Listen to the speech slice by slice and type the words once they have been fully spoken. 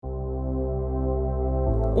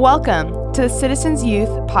Welcome to the Citizens Youth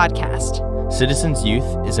Podcast. Citizens Youth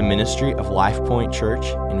is a ministry of Life Point Church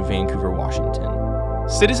in Vancouver, Washington.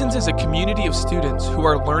 Citizens is a community of students who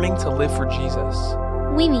are learning to live for Jesus.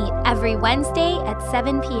 We meet every Wednesday at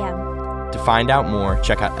 7 p.m. To find out more,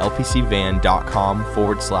 check out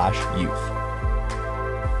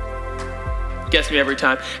lpcvan.com/youth. Gets me every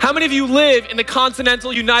time. How many of you live in the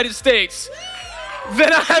continental United States?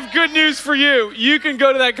 Then I have good news for you. You can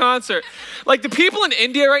go to that concert. Like the people in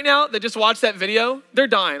India right now that just watched that video, they're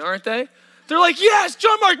dying, aren't they? They're like, yes,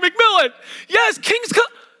 John Mark McMillan. Yes,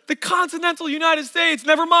 the continental United States.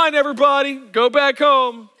 Never mind, everybody. Go back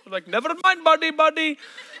home. They're like, never mind, buddy.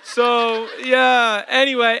 So, yeah.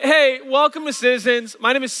 Anyway, hey, welcome to Citizens.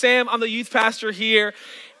 My name is Sam. I'm the youth pastor here.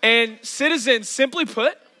 And Citizens, simply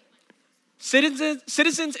put,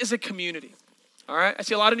 Citizens is a community. All right, I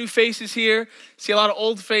see a lot of new faces here, see a lot of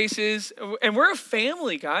old faces, and we're a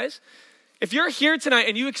family, guys. If you're here tonight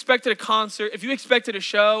and you expected a concert, if you expected a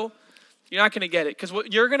show, you're not gonna get it, because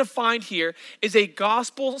what you're gonna find here is a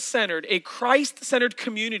gospel-centered, a Christ-centered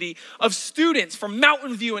community of students from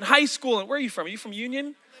Mountain View and high school. And where are you from? Are you from Union?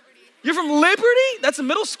 Liberty. You're from Liberty? That's a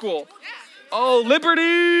middle school. Yeah. Oh,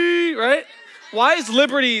 Liberty, right? Why is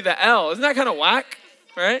Liberty the L? Isn't that kind of whack,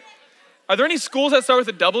 right? Are there any schools that start with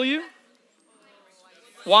a W?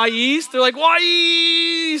 Y East? They're like, Y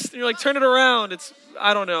East! And you're like, turn it around.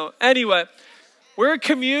 I don't know. Anyway, we're a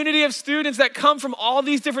community of students that come from all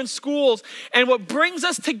these different schools. And what brings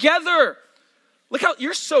us together, look how,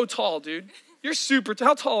 you're so tall, dude. You're super tall.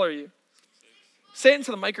 How tall are you? Say it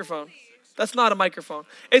into the microphone. That's not a microphone.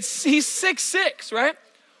 He's 6'6", right?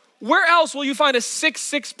 Where else will you find a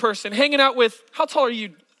 6'6" person hanging out with, how tall are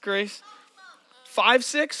you, Grace?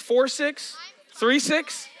 5'6", 4'6",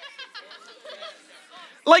 3'6"?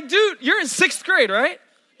 Like, dude, you're in 6th grade, right?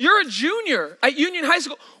 You're a junior at Union High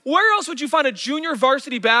School. Where else would you find a junior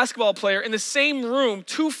varsity basketball player in the same room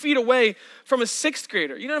 2 feet away from a 6th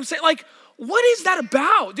grader? You know what I'm saying? Like, what is that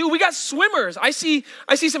about? Dude, we got swimmers. I see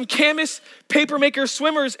some Camus papermaker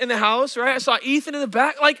swimmers in the house, right? I saw Ethan in the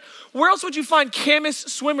back. Like, where else would you find Camus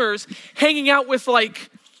swimmers hanging out with,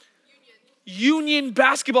 like, Union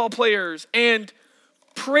basketball players and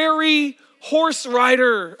Prairie Horse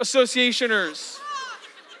Rider Associationers?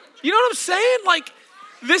 You know what I'm saying? Like,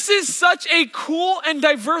 this is such a cool and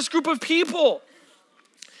diverse group of people.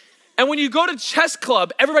 And when you go to chess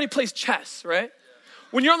club, everybody plays chess, right?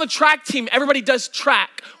 When you're on the track team, everybody does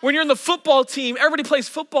track. When you're in the football team, everybody plays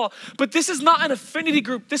football. But this is not an affinity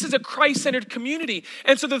group. This is a Christ-centered community.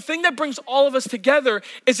 And so the thing that brings all of us together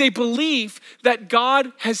is a belief that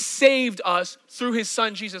God has saved us through his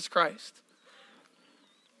son, Jesus Christ.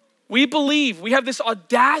 We believe, we have this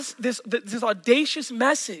audacious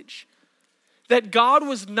message that God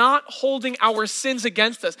was not holding our sins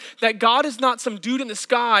against us, that God is not some dude in the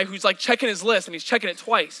sky who's like checking his list and he's checking it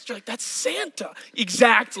twice. You're like, that's Santa.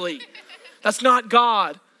 Exactly. That's not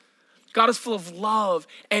God. God is full of love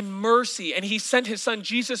and mercy, and he sent his son,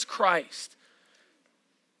 Jesus Christ,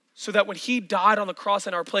 so that when he died on the cross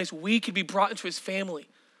in our place, we could be brought into his family,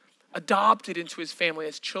 adopted into his family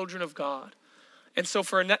as children of God. And so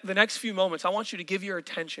for the next few moments, I want you to give your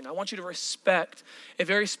attention. I want you to respect a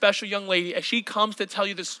very special young lady as she comes to tell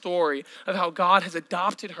you the story of how God has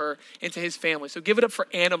adopted her into his family. So give it up for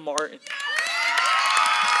Anna Martin.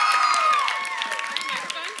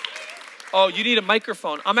 Oh, you need a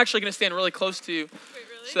microphone. I'm actually going to stand really close to you. Wait,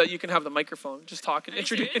 really? So that you can have the microphone. Just talk.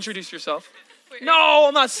 Introduce yourself. Wait, no,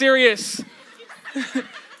 I'm not serious.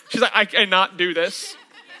 She's like, I cannot do this.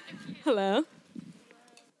 Hello.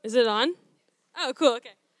 Is it on? Oh, cool. Okay.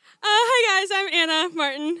 Hi guys, I'm Anna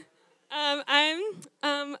Martin.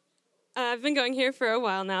 I've been going here for a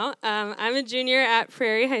while now. I'm a junior at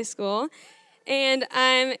Prairie High School, and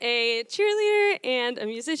I'm a cheerleader and a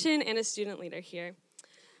musician and a student leader here.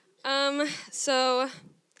 So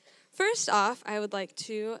first off, I would like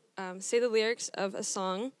to say the lyrics of a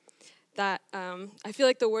song that I feel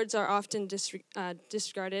like the words are often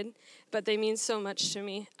discarded, but they mean so much to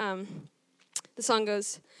me. The song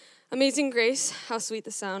goes, "Amazing grace, how sweet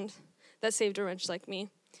the sound that saved a wretch like me.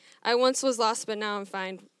 I once was lost, but now I'm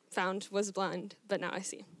found, was blind, but now I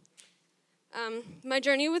see." My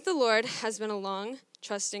journey with the Lord has been a long,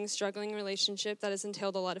 trusting, struggling relationship that has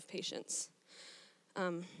entailed a lot of patience.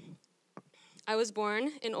 I was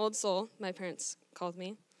born an old soul, my parents called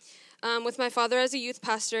me. With my father as a youth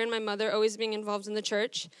pastor and my mother always being involved in the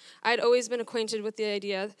church, I had always been acquainted with the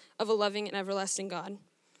idea of a loving and everlasting God.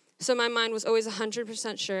 So my mind was always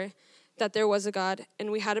 100% sure that there was a God,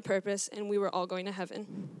 and we had a purpose, and we were all going to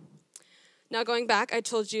heaven. Now going back, I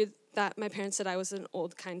told you that my parents said I was an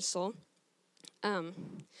old, kind soul. And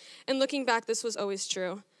looking back, this was always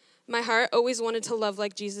true. My heart always wanted to love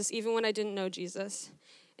like Jesus, even when I didn't know Jesus.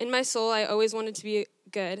 In my soul, I always wanted to be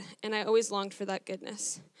good, and I always longed for that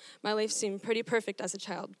goodness. My life seemed pretty perfect as a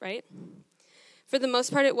child, right? For the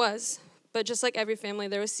most part, it was, but just like every family,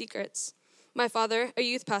 there were secrets. My father, a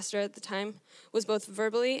youth pastor at the time, was both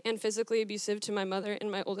verbally and physically abusive to my mother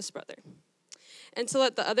and my oldest brother. And to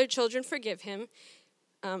let the other children forgive him,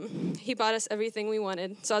 he bought us everything we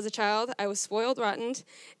wanted. So as a child, I was spoiled rotten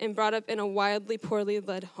and brought up in a wildly poorly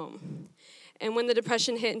led home. And when the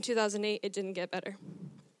Depression hit in 2008, it didn't get better.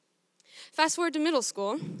 Fast forward to middle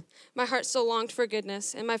school, my heart still longed for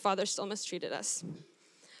goodness, and my father still mistreated us.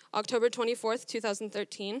 October 24th,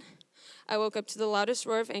 2013, I woke up to the loudest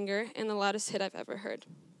roar of anger and the loudest hit I've ever heard.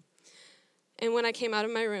 And when I came out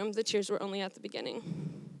of my room, the tears were only at the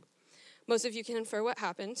beginning. Most of you can infer what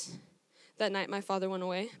happened. That night, my father went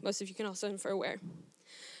away. Most of you can also infer where.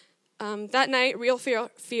 That night, real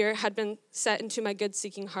fear had been set into my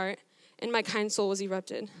good-seeking heart, and my kind soul was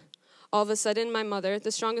erupted. All of a sudden, my mother,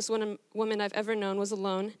 the strongest woman I've ever known, was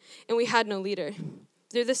alone, and we had no leader.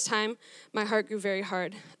 Through this time, my heart grew very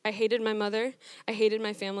hard. I hated my mother, I hated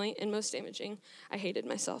my family, and most damaging, I hated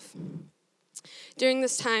myself. During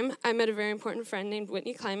this time, I met a very important friend named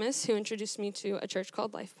Whitney Klimas, who introduced me to a church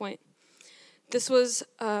called Life Point. This was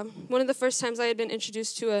one of the first times I had been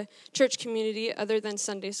introduced to a church community other than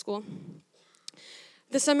Sunday school.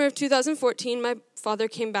 The summer of 2014, my father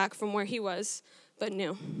came back from where he was, but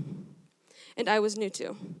new. And I was new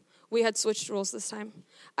too. We had switched roles this time.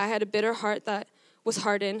 I had a bitter heart that was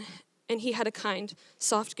hardened, and he had a kind,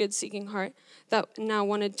 soft, good-seeking heart that now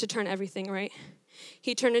wanted to turn everything right.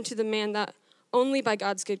 He turned into the man that only by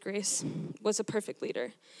God's good grace was a perfect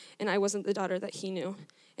leader, and I wasn't the daughter that he knew,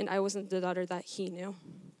 and I wasn't the daughter that he knew.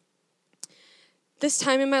 This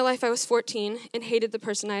time in my life, I was 14 and hated the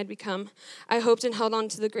person I had become. I hoped and held on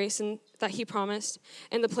to the grace that he promised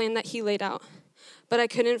and the plan that he laid out, but I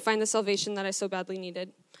couldn't find the salvation that I so badly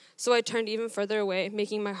needed. So I turned even further away,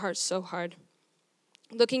 making my heart so hard.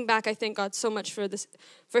 Looking back, I thank God so much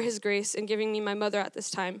for his grace in giving me my mother at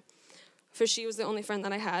this time, for she was the only friend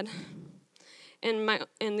that I had, and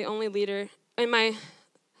the leader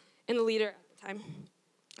at the time.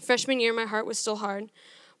 Freshman year, my heart was still hard.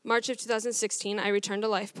 March of 2016, I returned to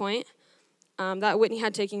Life Point that Whitney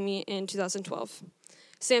had taken me in 2012.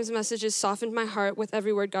 Sam's messages softened my heart with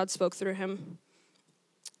every word God spoke through him.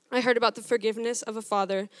 I heard about the forgiveness of a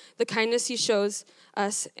father, the kindness he shows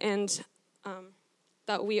us, and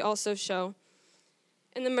that we also show,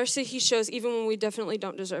 and the mercy he shows even when we definitely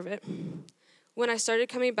don't deserve it. When I started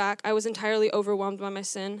coming back, I was entirely overwhelmed by my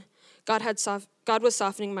sin. God was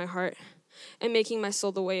softening my heart and making my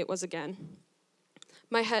soul the way it was again.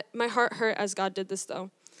 My heart hurt as God did this, though.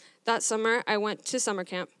 That summer, I went to summer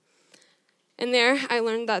camp. And there, I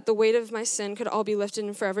learned that the weight of my sin could all be lifted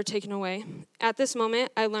and forever taken away. At this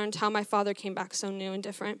moment, I learned how my father came back so new and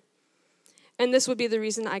different. And this would be the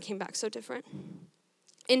reason I came back so different.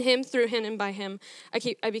 In him, through him, and by him,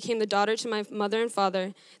 I became the daughter to my mother and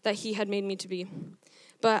father that he had made me to be.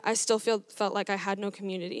 But I still felt like I had no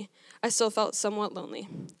community. I still felt somewhat lonely.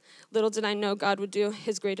 Little did I know God would do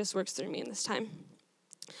his greatest works through me in this time.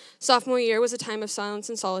 Sophomore year was a time of silence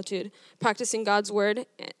and solitude, practicing God's word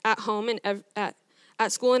at home and at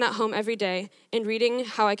school and at home every day, and reading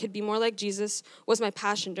how I could be more like Jesus was my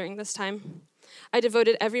passion during this time. I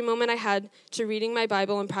devoted every moment I had to reading my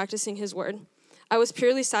Bible and practicing his word. I was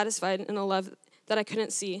purely satisfied in a love that I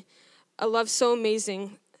couldn't see. A love so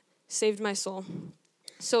amazing saved my soul.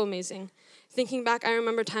 So amazing. Thinking back, I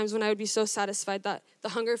remember times when I would be so satisfied that the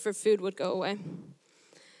hunger for food would go away.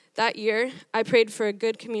 That year, I prayed for a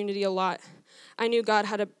good community a lot. I knew God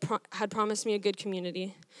had promised me a good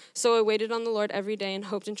community. So I waited on the Lord every day and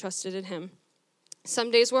hoped and trusted in him.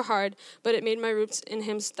 Some days were hard, but it made my roots in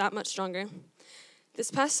him that much stronger.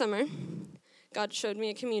 This past summer, God showed me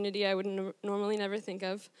a community I would normally never think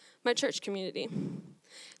of, my church community.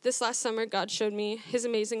 This last summer, God showed me his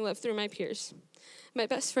amazing love through my peers. My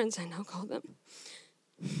best friends, I now call them.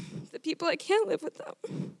 The people I can't live without.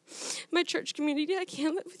 My church community, I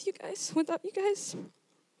can't live without you guys.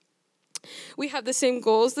 We have the same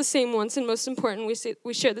goals, the same wants, and most important,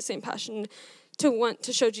 we share the same passion to want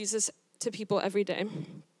to show Jesus to people every day.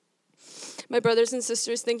 My brothers and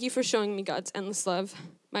sisters, thank you for showing me God's endless love.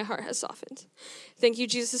 My heart has softened. Thank you,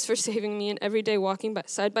 Jesus, for saving me and every day walking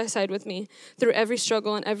side by side with me through every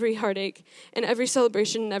struggle and every heartache and every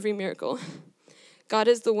celebration and every miracle. God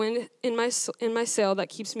is the wind in my sail that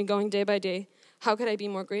keeps me going day by day. How could I be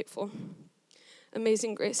more grateful?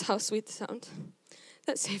 Amazing grace, how sweet the sound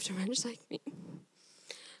that saved a wretch like me.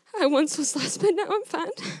 I once was lost, but now I'm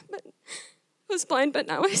found. But was blind, but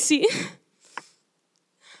now I see.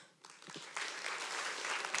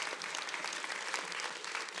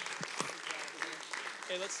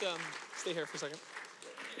 Hey, let's stay here for a second.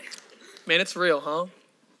 Man, it's real, huh?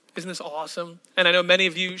 Isn't this awesome? And I know many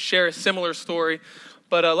of you share a similar story,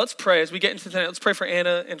 but let's pray as we get into tonight. Let's pray for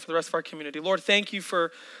Anna and for the rest of our community. Lord, thank you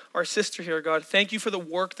for our sister here, God. Thank you for the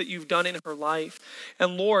work that you've done in her life.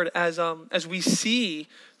 And Lord, as we see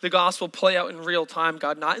the gospel play out in real time,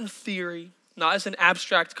 God, not in theory, not as an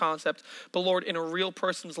abstract concept, but Lord, in a real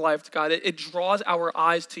person's life, God, it draws our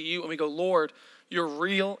eyes to you and we go, Lord, you're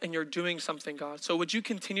real and you're doing something, God. So would you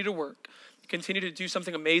continue to work, continue to do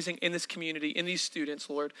something amazing in this community, in these students,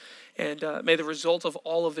 Lord. And may the result of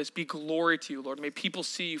all of this be glory to you, Lord. May people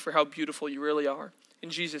see you for how beautiful you really are. In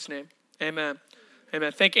Jesus' name, amen.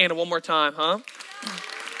 Amen. Thank Anna one more time, huh?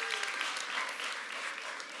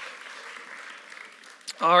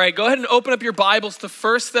 All right, go ahead and open up your Bibles to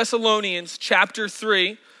 1 Thessalonians chapter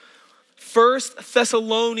 3. 1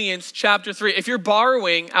 Thessalonians chapter 3. If you're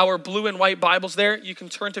borrowing our blue and white Bibles there, you can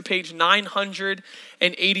turn to page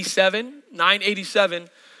 987. 987.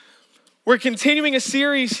 We're continuing a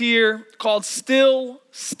series here called Still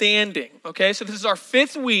Standing. Okay, so this is our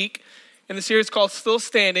 5th week in the series called Still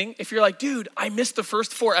Standing. If you're like, dude, I missed the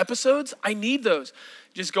first 4 episodes, I need those.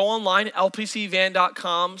 Just go online,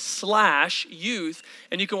 lpcvan.com/youth,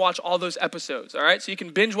 and you can watch all those episodes, all right? So you can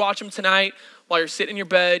binge watch them tonight while you're sitting in your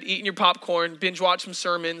bed, eating your popcorn, binge watch some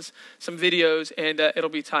sermons, some videos, and it'll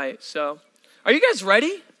be tight. So are you guys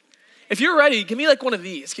ready? If you're ready, give me like one of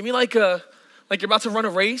these. Give me like you're about to run a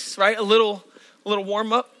race, right? A little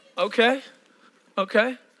warm up. Okay.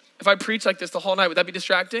 If I preach like this the whole night, would that be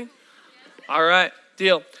distracting? All right,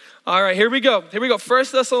 deal. All right, here we go.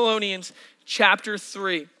 1 Thessalonians chapter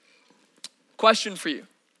 3. Question for you.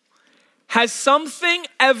 Has something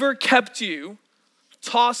ever kept you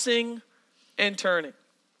tossing and turning?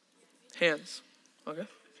 Hands. Okay.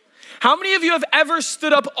 How many of you have ever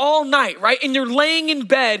stood up all night, right? And you're laying in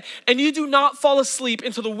bed and you do not fall asleep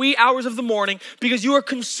until the wee hours of the morning because you are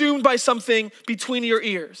consumed by something between your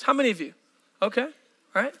ears? How many of you? Okay,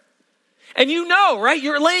 right? And you know, right?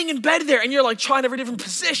 You're laying in bed there and you're like trying every different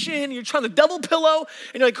position. You're trying the double pillow.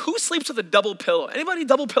 And you're like, who sleeps with a double pillow? Anybody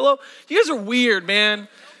double pillow? You guys are weird, man.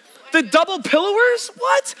 The double pillowers?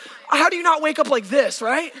 What? How do you not wake up like this,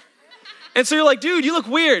 right? And so you're like, dude, you look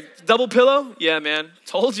weird. Double pillow? Yeah, man.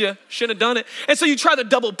 Told you. Shouldn't have done it. And so you try the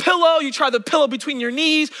double pillow. You try the pillow between your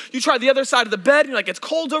knees. You try the other side of the bed. And you're like, it's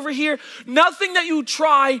cold over here. Nothing that you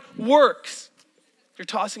try works. You're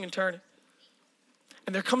tossing and turning.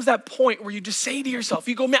 And there comes that point where you just say to yourself,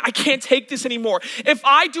 you go, man, I can't take this anymore. If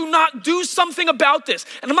I do not do something about this,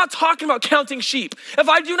 and I'm not talking about counting sheep. If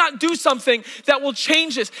I do not do something that will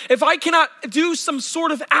change this, if I cannot do some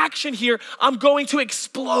sort of action here, I'm going to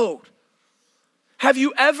explode. Have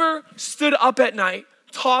you ever stood up at night,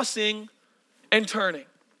 tossing and turning?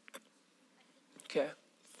 Okay.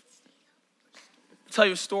 I'll tell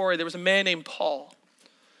you a story. There was a man named Paul.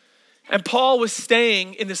 And Paul was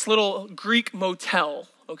staying in this little Greek motel,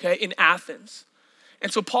 okay, in Athens.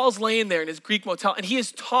 And so Paul's laying there in his Greek motel and he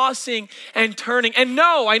is tossing and turning. And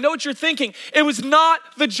no, I know what you're thinking. It was not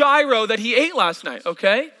the gyro that he ate last night,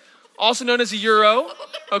 okay? Also known as a euro,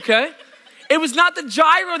 okay? It was not the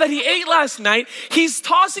gyro that he ate last night. He's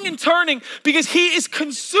tossing and turning because he is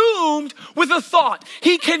consumed with a thought.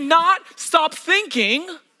 He cannot stop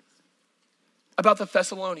thinking about the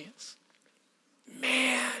Thessalonians.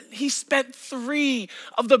 Man, he spent 3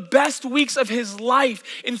 of the best weeks of his life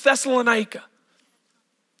in Thessalonica.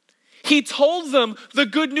 He told them the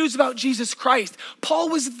good news about Jesus Christ. Paul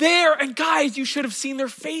was there, and guys, you should have seen their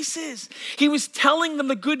faces. He was telling them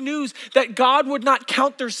the good news that God would not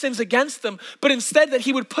count their sins against them, but instead that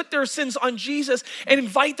he would put their sins on Jesus and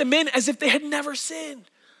invite them in as if they had never sinned.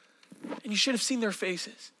 And you should have seen their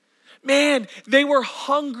faces. Man, they were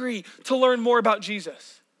hungry to learn more about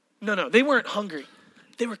Jesus. No, they weren't hungry.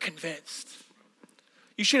 They were convinced.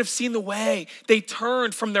 You should have seen the way they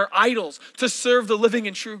turned from their idols to serve the living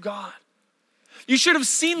and true God. You should have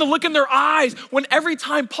seen the look in their eyes when every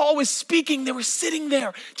time Paul was speaking, they were sitting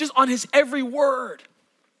there just on his every word.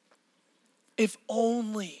 If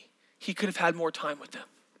only he could have had more time with them.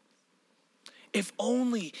 If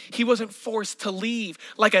only he wasn't forced to leave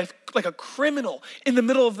like a criminal in the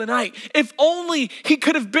middle of the night. If only he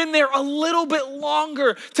could have been there a little bit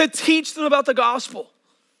longer to teach them about the gospel.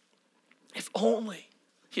 If only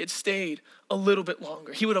he had stayed a little bit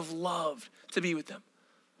longer. He would have loved to be with them.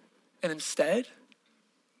 And instead,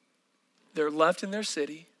 they're left in their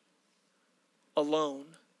city, alone,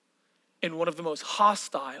 in one of the most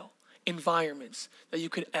hostile environments that you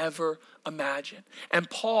could ever imagine. And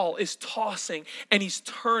Paul is tossing and he's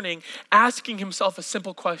turning, asking himself a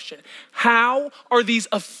simple question. How are these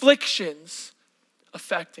afflictions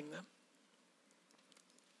affecting them?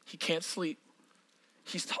 He can't sleep.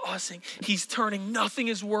 He's tossing, he's turning, nothing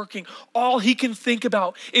is working. All he can think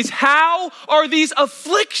about is how are these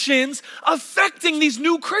afflictions affecting these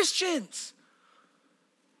new Christians?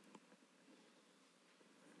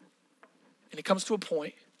 And it comes to a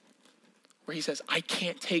point where he says, I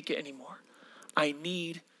can't take it anymore. I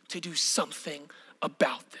need to do something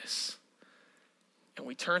about this. And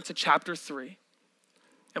we turn to chapter 3.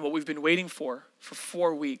 And what we've been waiting for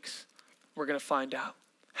 4 weeks, we're going to find out.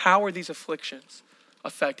 How are these afflictions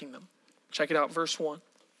affecting them? Check it out, verse 1.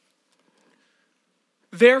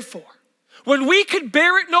 Therefore, when we could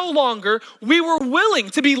bear it no longer, we were willing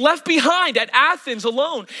to be left behind at Athens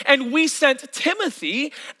alone. And we sent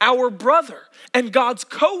Timothy, our brother and God's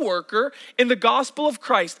co-worker in the gospel of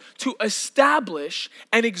Christ, to establish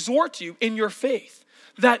and exhort you in your faith,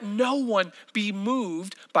 that no one be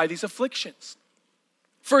moved by these afflictions.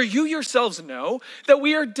 For you yourselves know that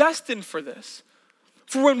we are destined for this.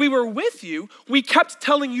 For when we were with you, we kept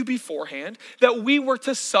telling you beforehand that we were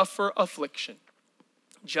to suffer affliction,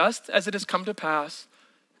 just as it has come to pass,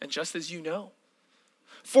 and just as you know.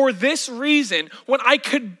 For this reason, when I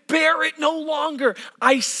could bear it no longer,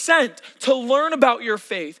 I sent to learn about your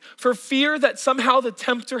faith, for fear that somehow the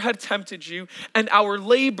tempter had tempted you, and our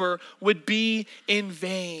labor would be in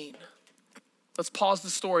vain. Let's pause the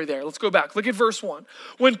story there. Let's go back. Look at verse 1.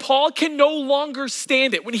 When Paul can no longer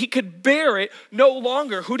stand it, when he could bear it no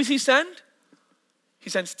longer, who does he send? He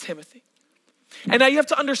sends Timothy. And now you have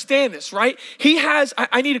to understand this, right? He has,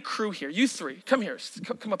 I need a crew here. You three, come here,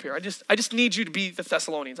 come up here. I just need you to be the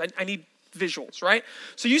Thessalonians. I need visuals, right?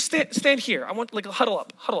 So you stand here. I want like a huddle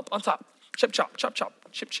up on top. Chip, chop, chop, chop,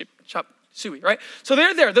 chip, chip, chop. Suey, right? So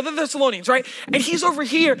they're there, they're the Thessalonians, right? And he's over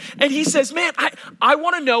here and he says, man, I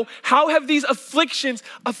want to know how have these afflictions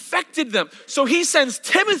affected them? So he sends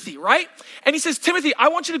Timothy, right? And he says, Timothy, I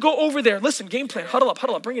want you to go over there. Listen, game plan, huddle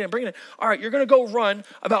up, bring it in. All right, you're going to go run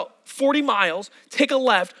about 40 miles, take a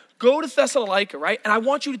left, go to Thessalonica, right? And I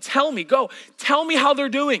want you to tell me how they're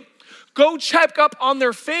doing. Go check up on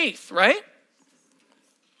their faith, right?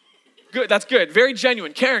 Good, that's good. Very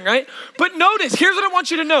genuine, caring, right? But notice, here's what I want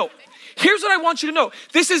you to know.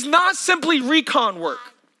 This is not simply recon work,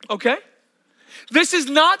 okay? This is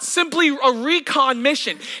not simply a recon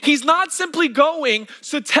mission. He's not simply going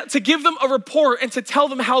to give them a report and to tell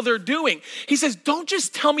them how they're doing. He says, don't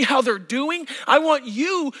just tell me how they're doing. I want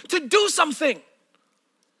you to do something.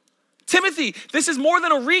 Timothy, this is more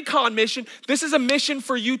than a recon mission. This is a mission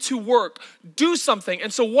for you to work. Do something.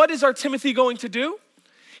 And so what is our Timothy going to do?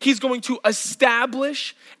 He's going to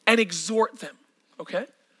establish and exhort them, okay?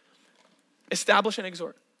 Establish and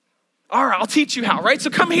exhort. All right, I'll teach you how, right? So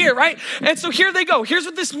come here, right? And so here they go. Here's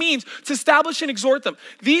what this means to establish and exhort them.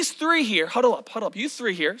 These three here, huddle up. You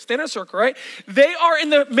three here, stand in a circle, right? They are in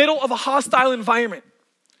the middle of a hostile environment.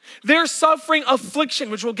 They're suffering affliction,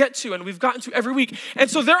 which we'll get to and we've gotten to every week. And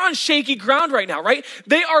so they're on shaky ground right now, right?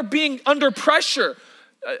 They are being under pressure.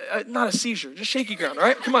 Not a seizure, just shaky ground, all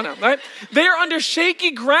right? Come on now, right? They are under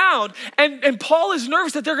shaky ground, and Paul is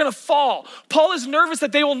nervous that they're gonna fall. Paul is nervous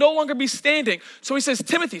that they will no longer be standing. So he says,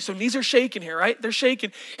 Timothy, so knees are shaking here, right? They're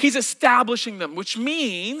shaking. He's establishing them, which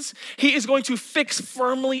means he is going to fix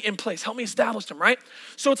firmly in place. Help me establish them, right?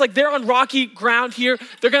 So it's like they're on rocky ground here.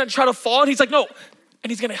 They're gonna try to fall, and he's like, no.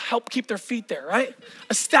 And he's gonna help keep their feet there, right?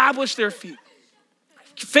 Establish their feet.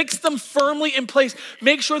 Fix them firmly in place.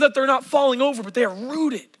 Make sure that they're not falling over, but they are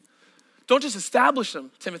rooted. Don't just establish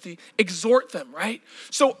them, Timothy. Exhort them, right?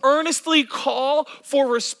 So earnestly call for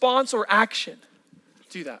response or action.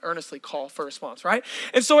 Do that. Earnestly call for response, right?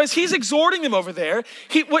 And so as he's exhorting them over there,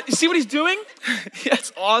 see what he's doing?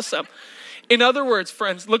 That's awesome. In other words,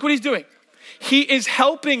 friends, look what he's doing. He is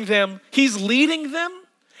helping them. He's leading them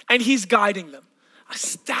and he's guiding them.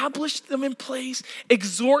 Establish them in place,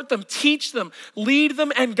 exhort them, teach them, lead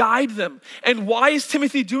them, and guide them. And why is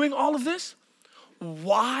Timothy doing all of this?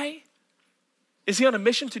 Why is he on a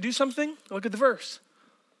mission to do something? Look at the verse.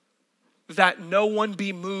 That no one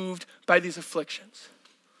be moved by these afflictions.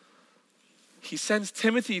 He sends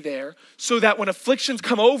Timothy there so that when afflictions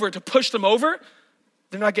come over to push them over,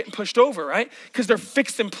 they're not getting pushed over, right? Because they're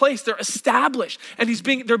fixed in place, they're established, and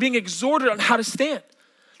they're being exhorted on how to stand.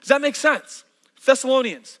 Does that make sense?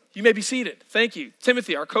 Thessalonians, you may be seated. Thank you.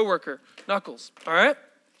 Timothy, our coworker, Knuckles. All right?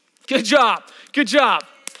 Good job.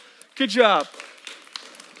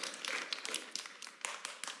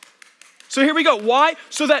 So here we go. Why?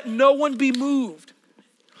 So that no one be moved.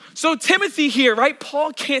 So Timothy here, right?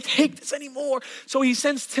 Paul can't take this anymore. So he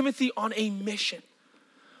sends Timothy on a mission.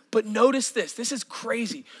 But notice this. This is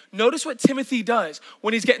crazy. Notice what Timothy does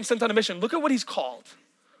when he's getting sent on a mission. Look at what he's called.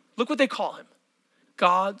 Look what they call him.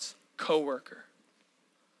 God's co-worker.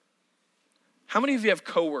 How many of you have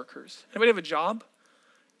co-workers? Anybody have a job?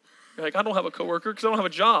 You're like, I don't have a co-worker because I don't have a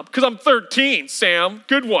job. Because I'm 13, Sam.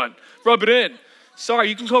 Good one. Rub it in. Sorry,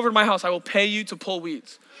 you can come over to my house. I will pay you to pull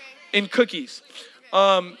weeds in cookies.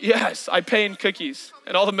 Yes, I pay in cookies.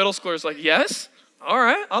 And all the middle schoolers are like, yes? All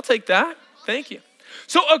right, I'll take that. Thank you.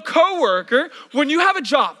 So a coworker, when you have a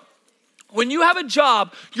job,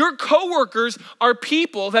 your coworkers are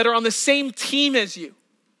people that are on the same team as you.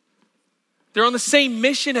 They're on the same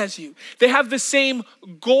mission as you. They have the same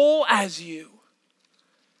goal as you.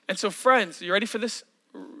 And so friends, you ready for this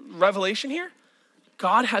revelation here?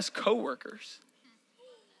 God has coworkers.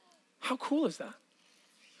 How cool is that?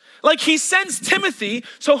 Like he sends Timothy,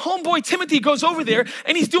 so homeboy Timothy goes over there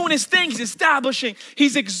and he's doing his thing, he's establishing,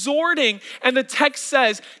 he's exhorting, and the text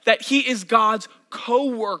says that he is God's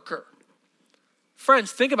co-worker.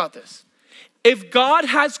 Friends, think about this. If God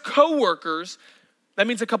has co-workers, that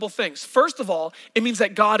means a couple things. First of all, it means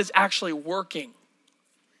that God is actually working,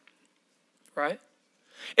 right?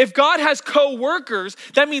 If God has co-workers,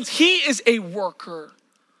 that means he is a worker.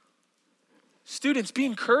 Students, be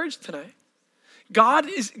encouraged tonight. God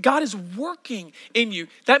is working in you.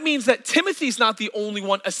 That means that Timothy's not the only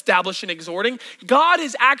one establishing and exhorting. God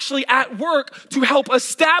is actually at work to help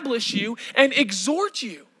establish you and exhort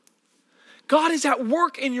you. God is at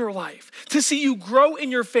work in your life to see you grow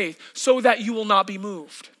in your faith so that you will not be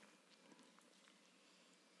moved.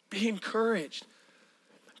 Be encouraged.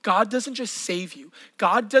 God doesn't just save you.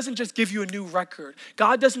 God doesn't just give you a new record.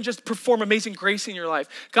 God doesn't just perform amazing grace in your life.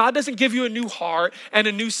 God doesn't give you a new heart and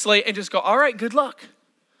a new slate and just go, all right, good luck.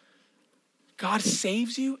 God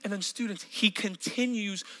saves you, and then students, he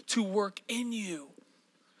continues to work in you.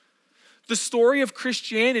 The story of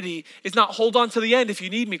Christianity is not hold on to the end. If you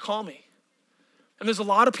need me, call me. And there's a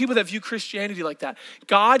lot of people that view Christianity like that.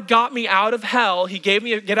 God got me out of hell. He gave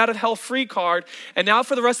me a get out of hell free card. And now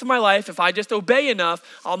for the rest of my life, if I just obey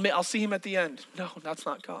enough, I'll see him at the end. No, that's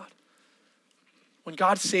not God. When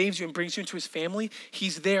God saves you and brings you into his family,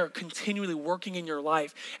 he's there continually working in your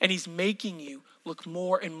life. And he's making you look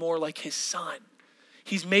more and more like his son.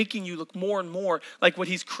 He's making you look more and more like what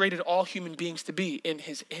he's created all human beings to be, in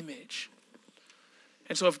his image.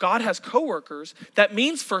 And so if God has coworkers, that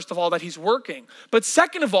means, first of all, that he's working. But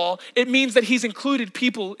second of all, it means that he's included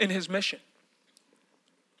people in his mission.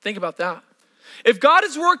 Think about that. If God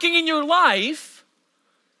is working in your life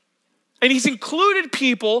and he's included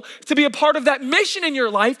people to be a part of that mission in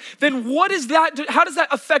your life, then what is that? How does that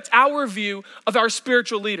affect our view of our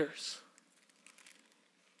spiritual leaders?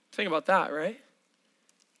 Think about that, right?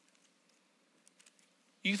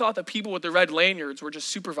 You thought that people with the red lanyards were just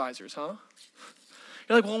supervisors, huh?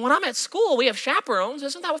 You're like, well, when I'm at school, we have chaperones.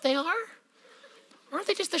 Isn't that what they are? Aren't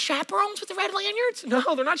they just the chaperones with the red lanyards?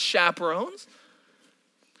 No, they're not chaperones.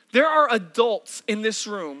 There are adults in this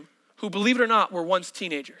room who, believe it or not, were once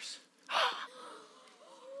teenagers.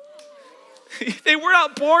 They were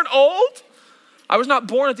not born old. I was not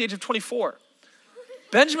born at the age of 24.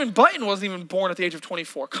 Benjamin Button wasn't even born at the age of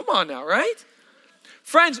 24. Come on now, right?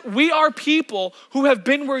 Friends, we are people who have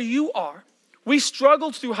been where you are. We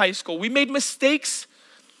struggled through high school. We made mistakes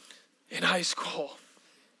in high school.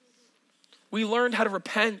 We learned how to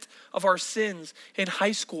repent of our sins in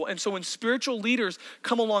high school. And so when spiritual leaders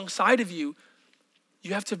come alongside of you,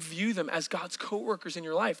 you have to view them as God's co-workers in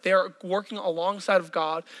your life. They are working alongside of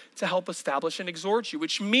God to help establish and exhort you,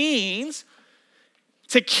 which means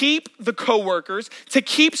to keep the co-workers, to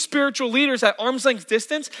keep spiritual leaders at arm's length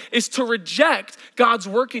distance, is to reject God's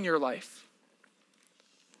work in your life.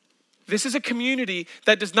 This is a community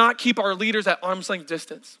that does not keep our leaders at arm's length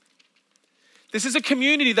distance. This is a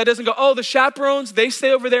community that doesn't go, oh, the chaperones, they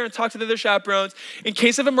stay over there and talk to the other chaperones. In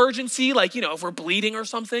case of emergency, like, if we're bleeding or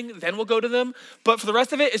something, then we'll go to them. But for the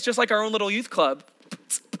rest of it, it's just like our own little youth club.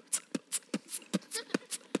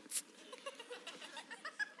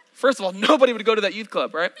 First of all, nobody would go to that youth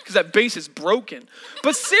club, right? Because that bass is broken.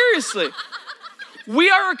 But seriously,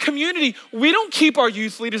 we are a community. We don't keep our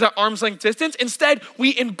youth leaders at arm's length distance. Instead,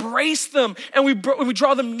 we embrace them and we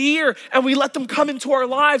draw them near and we let them come into our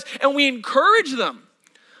lives and we encourage them.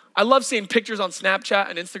 I love seeing pictures on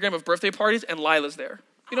Snapchat and Instagram of birthday parties and Lila's there.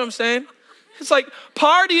 You know what I'm saying? It's like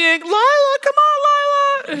partying, Lila, come on,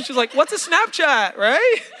 Lila. And she's like, what's a Snapchat,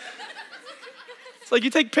 right? It's like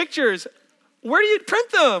you take pictures. Where do you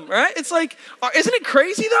print them, right? It's like, isn't it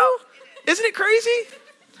crazy though? Isn't it crazy?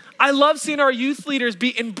 I love seeing our youth leaders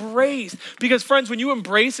be embraced because, friends, when you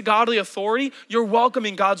embrace godly authority, you're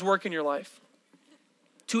welcoming God's work in your life.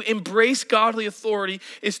 To embrace godly authority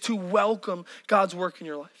is to welcome God's work in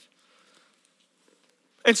your life.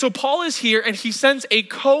 And so Paul is here and he sends a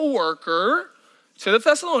co-worker to the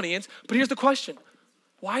Thessalonians, but here's the question.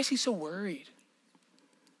 Why is he so worried?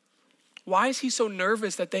 Why is he so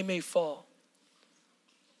nervous that they may fall?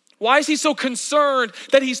 Why is he so concerned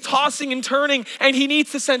that he's tossing and turning and he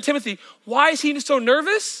needs to send Timothy? Why is he so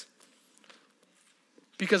nervous?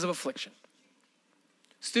 Because of affliction.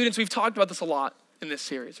 Students, we've talked about this a lot in this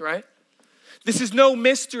series, right? This is no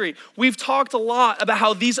mystery. We've talked a lot about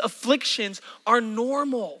how these afflictions are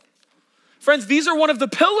normal. Friends, these are one of the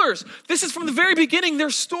pillars. This is from the very beginning,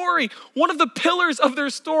 their story. One of the pillars of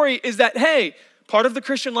their story is that, hey, part of the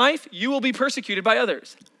Christian life, you will be persecuted by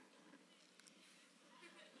others.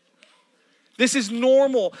 This is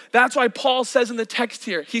normal. That's why Paul says in the text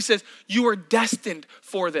here, he says, you are destined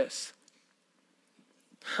for this.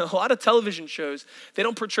 A lot of television shows, they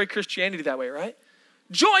don't portray Christianity that way, right?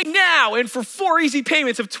 Join now, and for 4 easy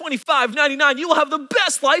payments of $25.99, you will have the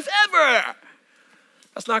best life ever.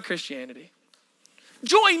 That's not Christianity.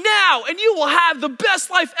 Join now, and you will have the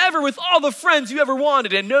best life ever with all the friends you ever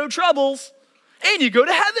wanted and no troubles, and you go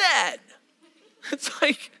to heaven. It's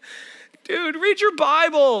like, dude, read your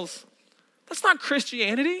Bibles. That's not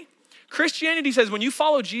Christianity. Christianity says when you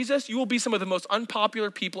follow Jesus, you will be some of the most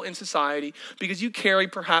unpopular people in society because you carry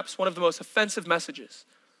perhaps one of the most offensive messages.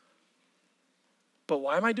 But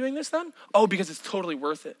why am I doing this then? Oh, because it's totally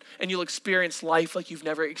worth it. And you'll experience life like you've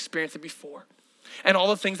never experienced it before. And all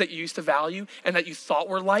the things that you used to value and that you thought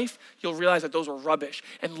were life, you'll realize that those were rubbish.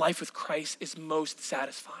 And life with Christ is most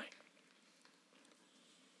satisfying.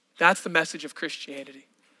 That's the message of Christianity.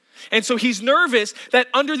 And so he's nervous that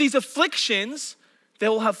under these afflictions, they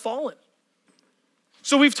will have fallen.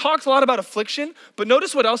 So we've talked a lot about affliction, but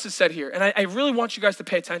notice what else is said here. And I really want you guys to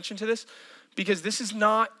pay attention to this because this is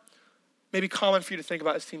not maybe common for you to think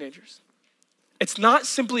about as teenagers. It's not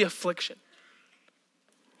simply affliction.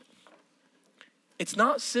 It's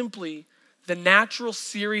not simply the natural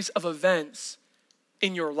series of events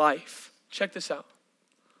in your life. Check this out.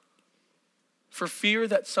 For fear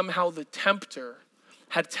that somehow the tempter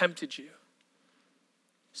had tempted you.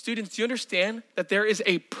 Students, do you understand that there is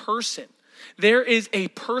a person? There is a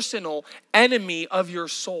personal enemy of your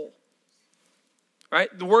soul. Right?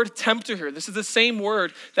 The word tempter here, this is the same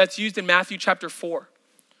word that's used in Matthew chapter 4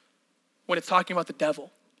 when it's talking about the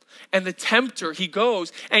devil. And the tempter, he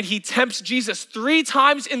goes and he tempts Jesus 3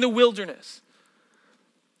 times in the wilderness.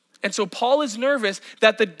 And so Paul is nervous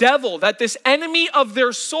that the devil, that this enemy of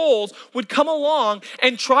their souls would come along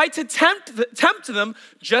and try to tempt them,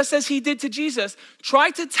 just as he did to Jesus,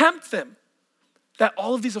 try to tempt them that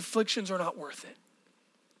all of these afflictions are not worth it.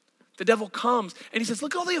 The devil comes and he says,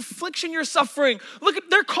 look at all the affliction you're suffering. Look,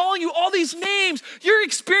 they're calling you all these names. You're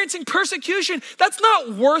experiencing persecution. That's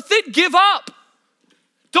not worth it. Give up.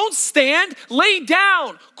 Don't stand, lay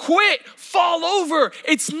down, quit, fall over.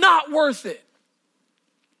 It's not worth it.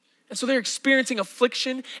 And so they're experiencing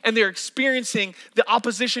affliction and they're experiencing the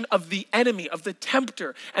opposition of the enemy, of the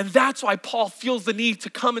tempter. And that's why Paul feels the need to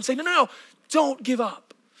come and say, no, don't give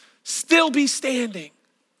up. Still be standing.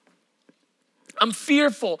 I'm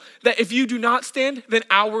fearful that if you do not stand, then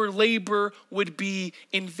our labor would be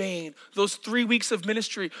in vain. Those 3 weeks of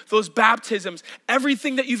ministry, those baptisms,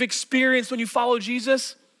 everything that you've experienced when you follow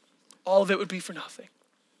Jesus, all of it would be for nothing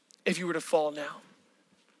if you were to fall now.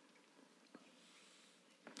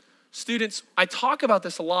 Students, I talk about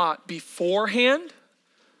this a lot beforehand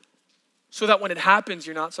so that when it happens,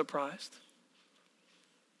 you're not surprised.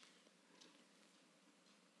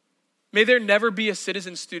 May there never be a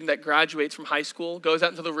citizen student that graduates from high school, goes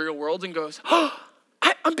out into the real world and goes,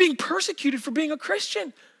 I'm being persecuted for being a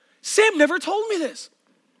Christian. Sam never told me this.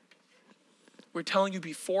 We're telling you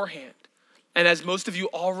beforehand. And as most of you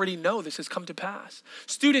already know, this has come to pass.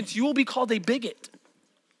 Students, you will be called a bigot.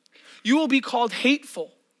 You will be called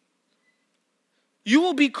hateful. You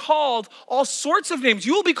will be called all sorts of names.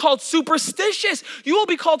 You will be called superstitious. You will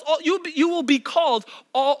be called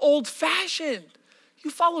all old-fashioned.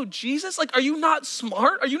 You follow Jesus? Like, are you not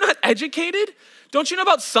smart? Are you not educated? Don't you know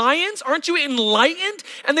about science? Aren't you enlightened?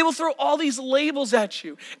 And they will throw all these labels at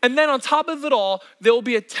you. And then on top of it all, there will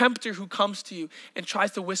be a tempter who comes to you and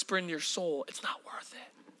tries to whisper in your soul, it's not worth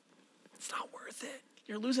it. It's not worth it.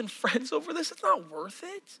 You're losing friends over this? It's not worth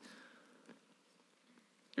it.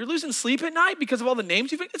 You're losing sleep at night because of all the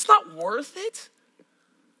names you've... It's not worth it.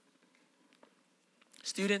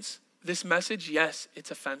 Students, this message, yes, it's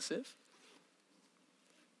offensive.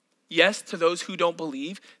 Yes, to those who don't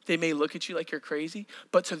believe, they may look at you like you're crazy,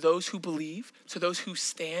 but to those who believe, to those who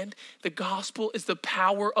stand, the gospel is the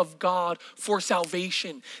power of God for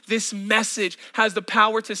salvation. This message has the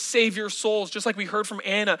power to save your souls, just like we heard from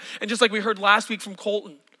Anna, and just like we heard last week from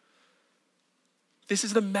Colton. This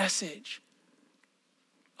is the message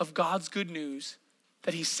of God's good news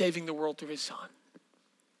that he's saving the world through his son.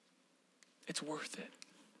 It's worth it.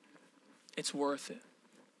 It's worth it.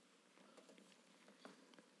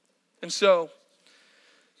 And so,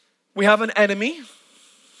 we have an enemy.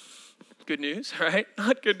 Good news, right?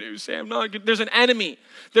 Not good news, Sam. Not good. There's an enemy.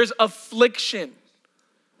 There's affliction.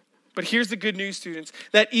 But here's the good news, students,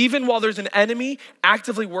 that even while there's an enemy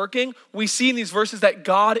actively working, we see in these verses that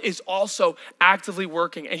God is also actively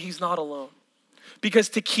working, and he's not alone. Because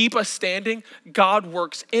to keep us standing, God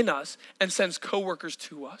works in us and sends coworkers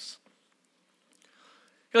to us.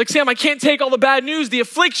 You're like, Sam, I can't take all the bad news, the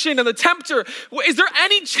affliction and the tempter. Is there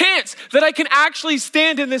any chance that I can actually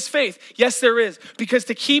stand in this faith? Yes, there is. Because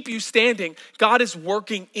to keep you standing, God is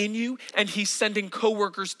working in you and he's sending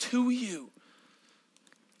coworkers to you.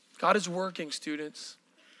 God is working, students.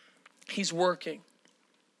 He's working.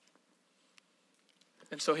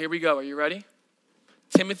 And so here we go. Are you ready?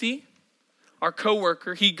 Timothy, our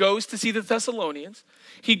coworker, he goes to see the Thessalonians.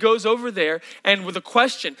 He goes over there and with a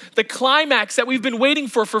question, the climax that we've been waiting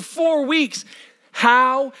for 4 weeks,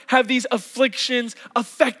 how have these afflictions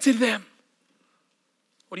affected them?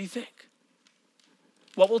 What do you think?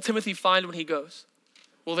 What will Timothy find when he goes?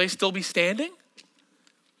 Will they still be standing?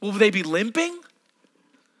 Will they be limping?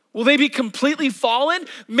 Will they be completely fallen?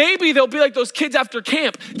 Maybe they'll be like those kids after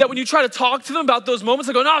camp that when you try to talk to them about those moments,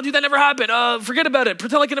 they go, no, dude, that never happened. Forget about it.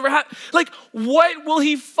 Pretend like it never happened. Like, what will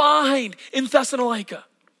he find in Thessalonica?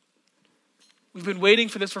 We've been waiting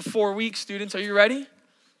for this for 4 weeks, students. Are you ready?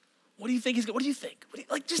 What do you think what do you think?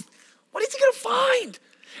 What is he going to find?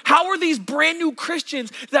 How are these brand new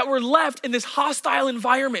Christians that were left in this hostile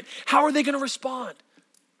environment, how are they going to respond?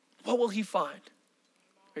 What will he find?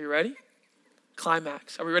 Are you ready?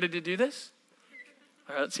 Climax. Are we ready to do this?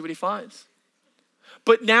 All right, let's see what he finds.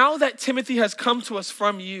 But now that Timothy has come to us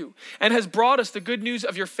from you and has brought us the good news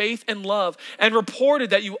of your faith and love and reported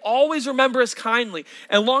that you always remember us kindly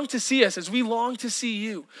and long to see us as we long to see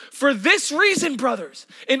you. For this reason, brothers,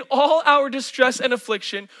 in all our distress and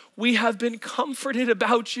affliction, we have been comforted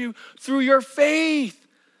about you through your faith.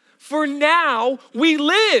 For now we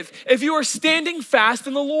live if you are standing fast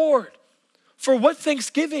in the Lord. For what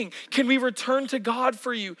thanksgiving can we return to God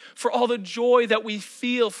for you, for all the joy that we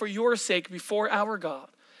feel for your sake before our God,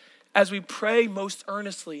 as we pray most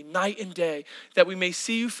earnestly night and day, that we may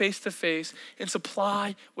see you face to face and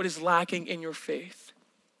supply what is lacking in your faith.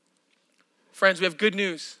 Friends, we have good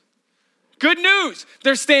news. Good news,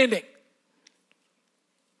 they're standing.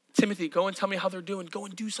 Timothy, go and tell me how they're doing. Go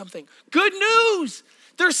and do something. Good news,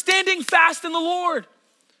 they're standing fast in the Lord.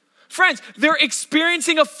 Friends, they're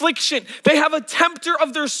experiencing affliction. They have a tempter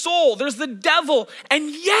of their soul. There's the devil. And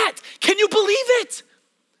yet, can you believe it?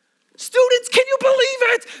 Students, can you believe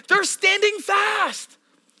it? They're standing fast.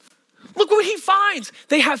 Look what he finds.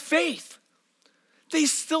 They have faith. They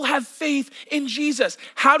still have faith in Jesus.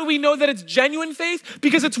 How do we know that it's genuine faith?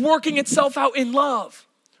 Because it's working itself out in love,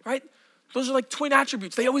 right? Those are like twin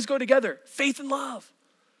attributes. They always go together. Faith and love.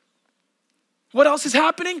 What else is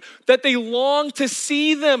happening? That they long to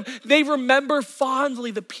see them. They remember fondly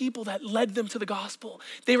the people that led them to the gospel.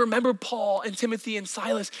 They remember Paul and Timothy and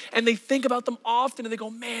Silas, and they think about them often, and they go,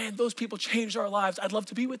 man, those people changed our lives. I'd love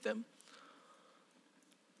to be with them.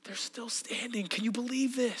 They're still standing. Can you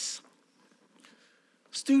believe this?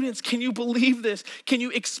 Students, can you believe this? Can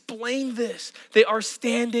you explain this? They are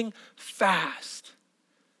standing fast.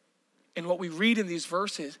 And what we read in these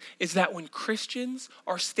verses is that when Christians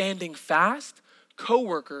are standing fast,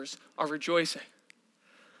 coworkers are rejoicing.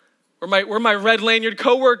 We're my red lanyard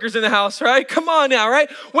coworkers in the house, right? Come on now,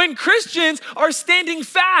 right? When Christians are standing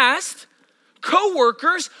fast,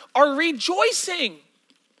 coworkers are rejoicing.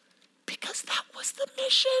 Because that was the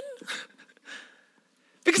mission.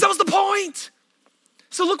 Because that was the point.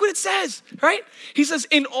 So look what it says, right? He says,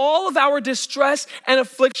 in all of our distress and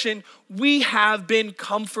affliction, we have been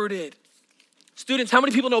comforted. Students, how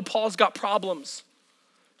many people know Paul's got problems?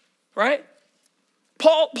 Right?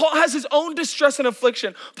 Paul has his own distress and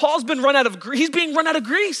affliction. Paul's been he's being run out of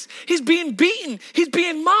Greece. He's being beaten. He's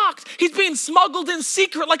being mocked. He's being smuggled in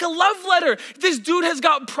secret like a love letter. This dude has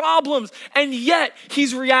got problems, and yet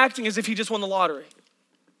he's reacting as if he just won the lottery.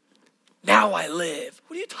 Now I live.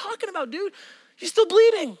 What are you talking about, dude? You're still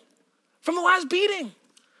bleeding from the last beating.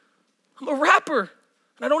 I'm a rapper,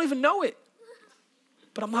 and I don't even know it.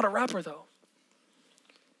 But I'm not a rapper, though.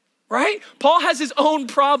 right? Paul has his own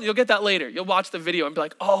problem. You'll get that later. You'll watch the video and be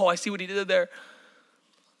like, oh, I see what he did there.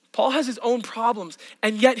 Paul has his own problems,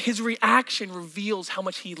 and yet his reaction reveals how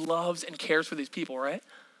much he loves and cares for these people, right?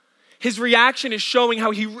 His reaction is showing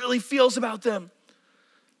how he really feels about them.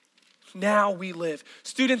 Now we live.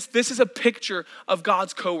 Students, this is a picture of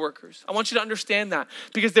God's coworkers. I want you to understand that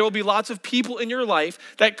because there will be lots of people in your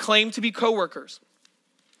life that claim to be coworkers.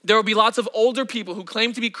 There will be lots of older people who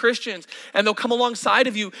claim to be Christians, and they'll come alongside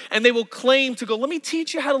of you and they will claim to go, let me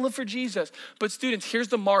teach you how to live for Jesus. But students, here's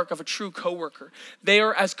the mark of a true coworker. They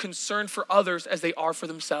are as concerned for others as they are for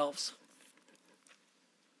themselves.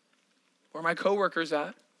 Where are my coworkers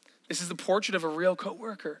at? This is the portrait of a real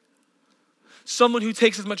coworker. Someone who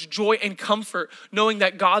takes as much joy and comfort knowing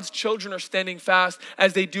that God's children are standing fast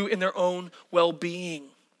as they do in their own well-being.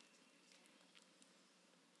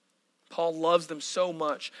 Paul loves them so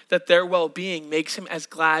much that their well-being makes him as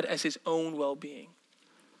glad as his own well-being.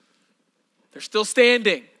 They're still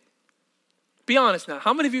standing. Be honest now.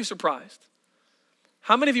 How many of you are surprised?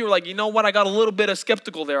 How many of you are like, you know what? I got a little bit of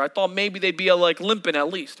skeptical there. I thought maybe they'd be limping at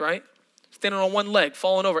least, right? Standing on one leg,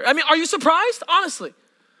 falling over. I mean, are you surprised? Honestly.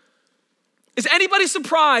 Is anybody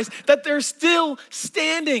surprised that they're still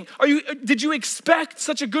standing? Did you expect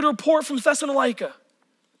such a good report from Thessalonica?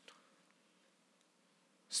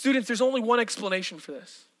 Students, there's only one explanation for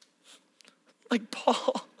this.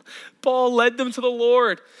 Paul led them to the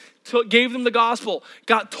Lord, gave them the gospel,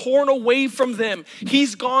 got torn away from them.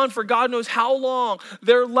 He's gone for God knows how long.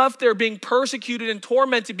 They're left there being persecuted and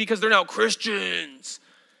tormented because they're now Christians.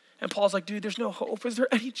 And Paul's like, dude, there's no hope. Is there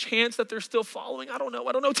any chance that they're still following? I don't know.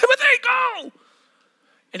 Timothy, go!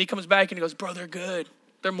 And he comes back and he goes, bro, they're good.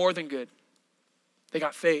 They're more than good. They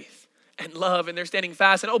got faith and love and they're standing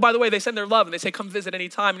fast. And oh, by the way, they send their love and they say, come visit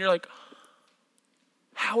anytime. And you're like,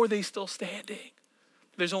 how are they still standing?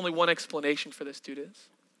 There's only one explanation for this, students.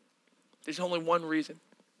 There's only one reason.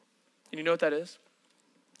 And you know what that is?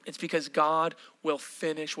 It's because God will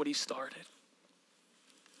finish what he started.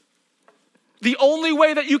 The only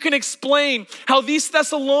way that you can explain how these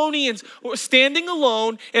Thessalonians were standing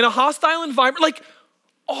alone in a hostile environment,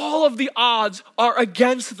 all of the odds are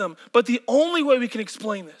against them. But the only way we can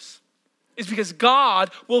explain this is because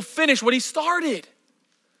God will finish what he started.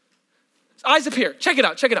 Eyes up here. Check it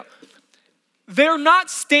out. They're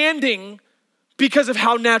not standing because of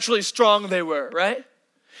how naturally strong they were, right?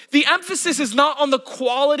 The emphasis is not on the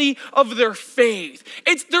quality of their faith.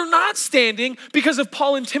 They're not standing because of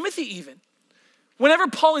Paul and Timothy even. Whenever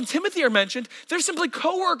Paul and Timothy are mentioned, they're simply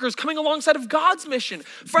co-workers coming alongside of God's mission.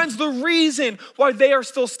 Friends, the reason why they are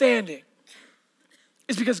still standing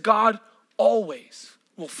is because God always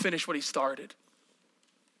will finish what he started.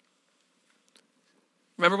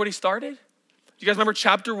 Remember what he started? Do you guys remember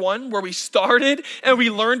chapter 1 where we started and we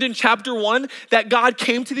learned in chapter 1 that God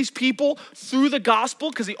came to these people through the gospel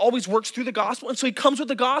because he always works through the gospel. And so he comes with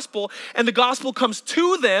the gospel and the gospel comes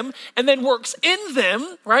to them and then works in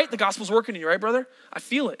them, right? The gospel's working in you, right, brother? I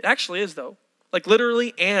feel it. It actually is though.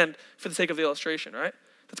 Literally and for the sake of the illustration, right?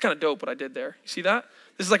 That's kind of dope what I did there. You see that?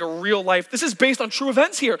 This is like a real life. This is based on true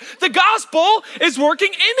events here. The gospel is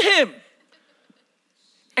working in him.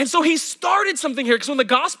 And so he started something here because when the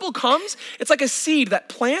gospel comes, it's like a seed that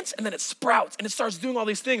plants and then it sprouts and it starts doing all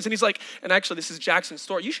these things. And he's like, and actually this is Jackson's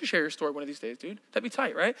story. You should share your story one of these days, dude. That'd be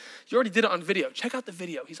tight, right? You already did it on video. Check out the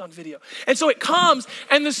video. He's on video. And so it comes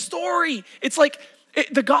and the story, it's like,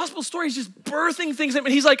 the gospel story is just birthing things. And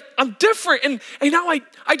he's like, I'm different. And now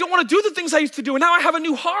I don't want to do the things I used to do. And now I have a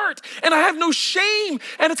new heart and I have no shame.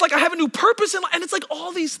 And it's like, I have a new purpose. And it's like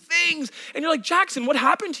all these things. And you're like, Jackson, what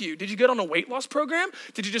happened to you? Did you get on a weight loss program?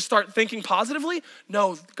 Did you just start thinking positively?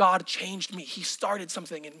 No, God changed me. He started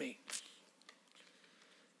something in me.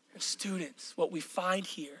 And students, what we find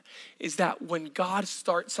here is that when God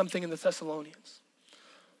starts something in the Thessalonians,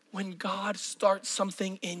 when God starts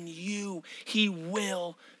something in you, he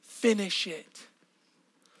will finish it.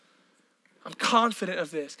 I'm confident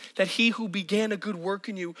of this, that he who began a good work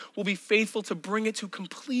in you will be faithful to bring it to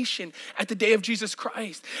completion at the day of Jesus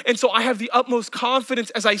Christ. And so I have the utmost confidence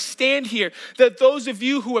as I stand here that those of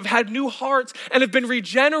you who have had new hearts and have been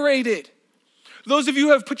regenerated, those of you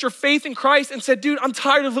who have put your faith in Christ and said, dude, I'm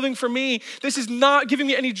tired of living for me. This is not giving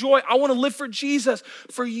me any joy. I want to live for Jesus.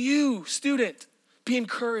 For you, student, be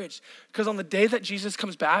encouraged, because on the day that Jesus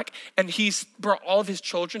comes back and he's brought all of his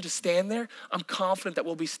children to stand there, I'm confident that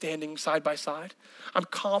we'll be standing side by side. I'm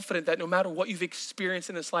confident that no matter what you've experienced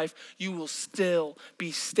in this life, you will still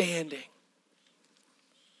be standing.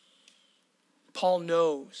 Paul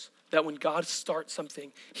knows that when God starts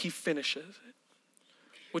something, he finishes it,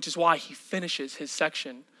 which is why he finishes his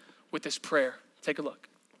section with this prayer. Take a look.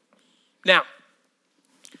 Now,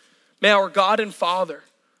 May our God and Father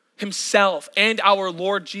himself and our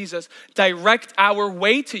Lord Jesus direct our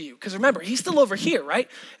way to you. Because remember, he's still over here, right?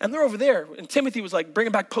 And they're over there. And Timothy was like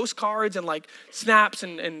bringing back postcards and like snaps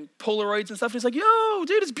and Polaroids and stuff. And he's like, yo,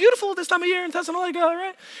 dude, it's beautiful this time of year in Thessalonica,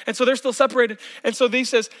 right? And so they're still separated. And so he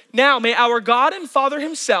says, now may our God and Father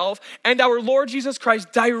himself and our Lord Jesus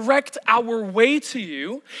Christ direct our way to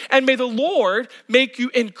you. And may the Lord make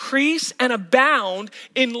you increase and abound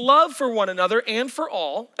in love for one another and for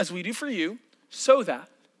all, as we do for you, so that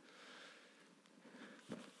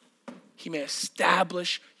he may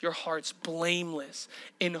establish your hearts blameless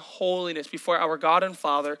in holiness before our God and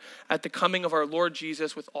Father at the coming of our Lord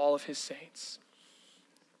Jesus with all of his saints.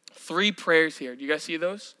 3 prayers here. Do you guys see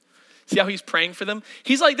those? See how he's praying for them?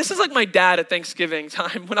 He's like, this is like my dad at Thanksgiving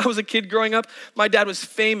time. When I was a kid growing up, my dad was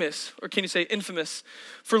famous, or can you say infamous,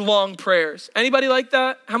 for long prayers. Anybody like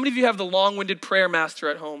that? How many of you have the long-winded prayer master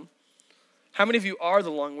at home? How many of you are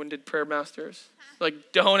the long-winded prayer masters?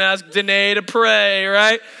 Like, don't ask Danae to pray,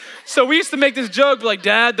 right? So we used to make this joke, like,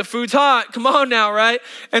 Dad, the food's hot. Come on now, right?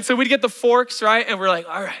 And so we'd get the forks, right? And we're like,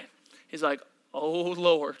 all right. He's like, oh,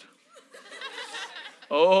 Lord.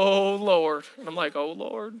 Oh, Lord. And I'm like, oh,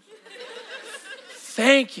 Lord.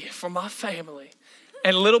 Thank you for my family.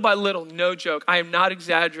 And little by little, no joke, I am not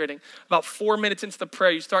exaggerating. About 4 minutes into the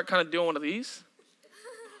prayer, you start kind of doing one of these.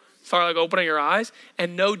 Start like opening your eyes.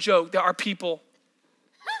 And no joke, there are people.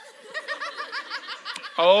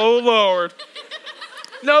 Oh, Lord.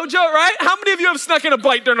 No joke, right? How many of you have snuck in a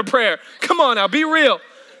bite during a prayer? Come on now, be real.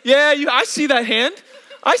 Yeah, I see that hand.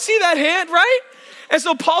 I see that hand, right? And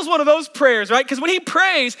so Paul's one of those prayers, right? Because when he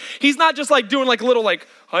prays, he's not just like doing like a little like,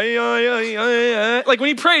 like when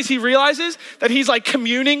he prays, he realizes that he's like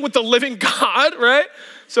communing with the living God, right?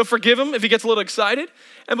 So forgive him if he gets a little excited.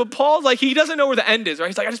 But Paul's like, he doesn't know where the end is, right?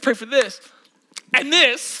 He's like, I just pray for this and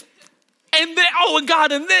this. And then, and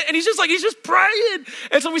God, and then, and he's just praying.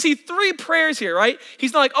 And so we see 3 prayers here, right?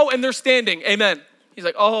 He's not like, and they're standing, amen. He's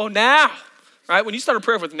like, now, right? When you start a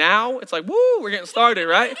prayer with now, it's like, woo, we're getting started,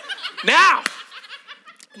 right?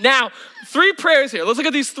 Now, 3 prayers here. Let's look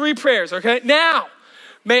at these 3 prayers, okay? Now,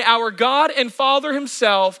 may our God and Father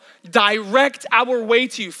himself direct our way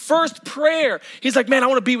to you. First prayer, he's like, man, I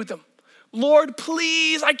want to be with them. Lord,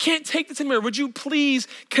 please, I can't take this anymore. Would you please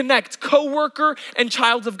connect coworker and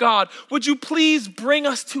child of God? Would you please bring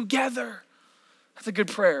us together? That's a good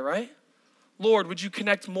prayer, right? Lord, would you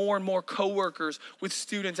connect more and more coworkers with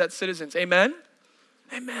students at Citizens? Amen?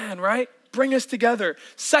 Amen, right? Bring us together.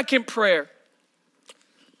 Second prayer.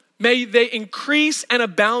 May they increase and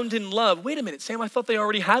abound in love. Wait a minute, Sam, I thought they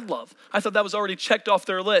already had love. I thought that was already checked off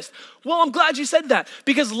their list. Well, I'm glad you said that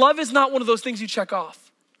because love is not one of those things you check off,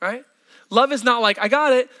 right? Love is not like, I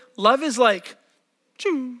got it. Love is like,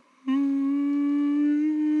 choo.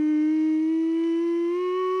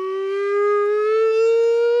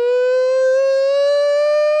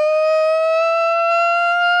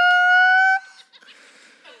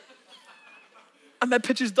 I'm that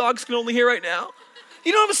pitch his dogs can only hear right now.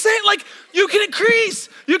 You know what I'm saying? Like, you can increase,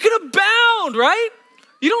 you can abound, right?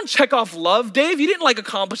 You don't check off love, Dave. You didn't like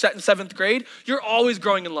accomplish that in 7th grade. You're always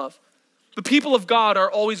growing in love. The people of God are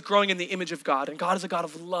always growing in the image of God, and God is a God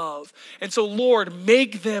of love. And so, Lord,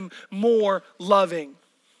 make them more loving.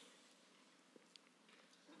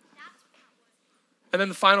 And then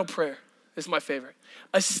the final prayer, this is my favorite.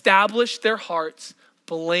 Establish their hearts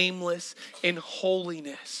blameless in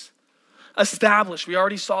holiness. Establish, we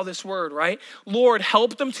already saw this word, right? Lord,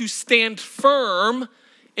 help them to stand firm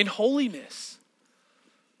in holiness.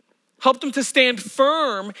 Help them to stand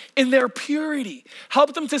firm in their purity.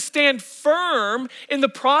 Help them to stand firm in the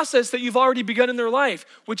process that you've already begun in their life,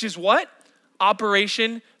 which is what?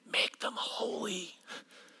 Operation Make Them Holy.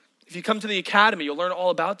 If you come to the academy, you'll learn all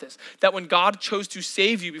about this. That when God chose to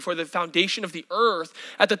save you before the foundation of the earth,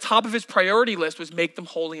 at the top of his priority list was make them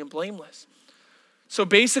holy and blameless. So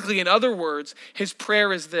basically, in other words, his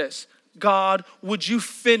prayer is this: God, would you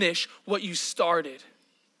finish what you started?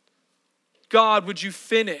 God, would you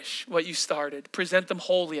finish what you started? Present them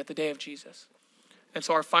holy at the day of Jesus. And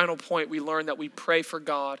so our final point, we learn that we pray for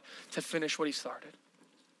God to finish what he started.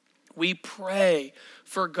 We pray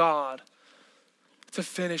for God to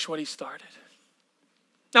finish what he started.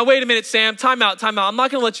 Now, wait a minute, Sam, time out. I'm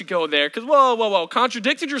not gonna let you go there because whoa,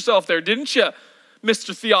 contradicted yourself there, didn't you,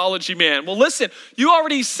 Mr. Theology Man? Well, listen, you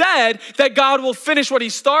already said that God will finish what he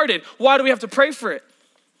started. Why do we have to pray for it?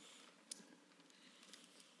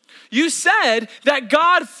 You said that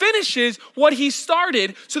God finishes what he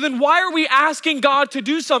started, so then why are we asking God to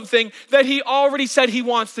do something that he already said he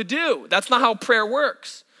wants to do? That's not how prayer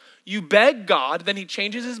works. You beg God, then he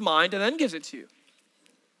changes his mind and then gives it to you.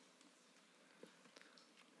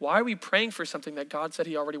 why are we praying for something that God said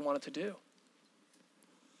he already wanted to do?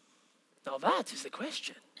 Now that is the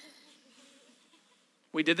question.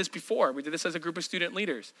 We did this before. We did this as a group of student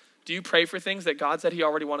leaders. Do you pray for things that God said he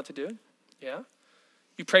already wanted to do? Yeah.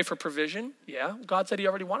 You pray for provision? Yeah. God said he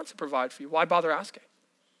already wanted to provide for you. Why bother asking?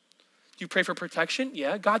 Do you pray for protection?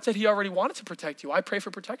 Yeah. God said he already wanted to protect you. I pray for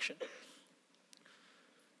protection.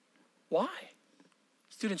 Why?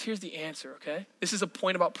 Students, here's the answer, okay? This is a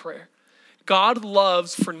point about prayer. God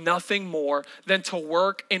loves for nothing more than to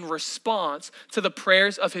work in response to the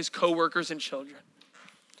prayers of his coworkers and children.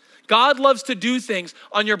 God loves to do things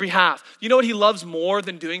on your behalf. You know what he loves more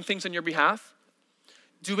than doing things on your behalf?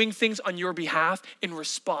 Doing things on your behalf in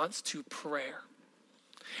response to prayer.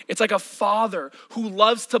 It's like a father who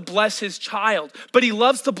loves to bless his child, but he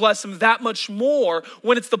loves to bless him that much more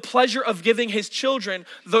when it's the pleasure of giving his children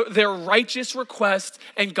their righteous requests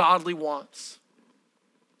and godly wants.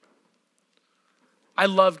 I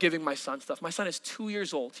love giving my son stuff. My son is 2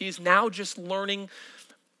 years old. He is now just learning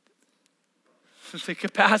the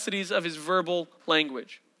capacities of his verbal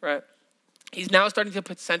language, right? He's now starting to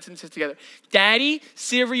put sentences together. Daddy,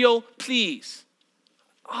 cereal, please.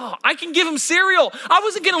 Oh, I can give him cereal. I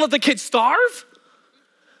wasn't gonna let the kid starve.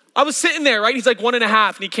 I was sitting there, right? He's like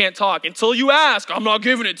 1.5 and he can't talk. Until you ask, I'm not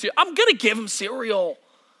giving it to you. I'm gonna give him cereal.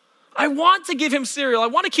 I want to give him cereal. I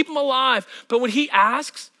want to keep him alive. But when he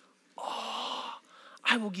asks,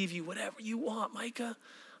 I will give you whatever you want, Micah.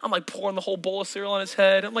 I'm like pouring the whole bowl of cereal on his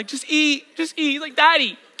head. I'm like, just eat. He's like,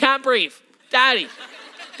 Daddy, can't breathe. Daddy,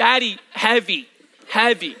 heavy.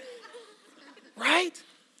 Right?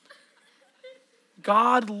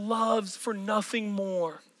 God loves for nothing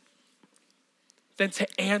more than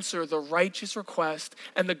to answer the righteous request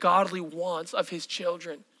and the godly wants of his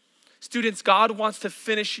children. Students, God wants to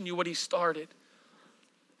finish in you what he started.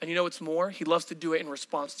 And you know what's more? He loves to do it in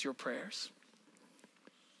response to your prayers.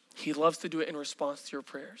 He loves to do it in response to your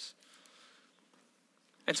prayers.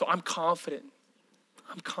 And so I'm confident,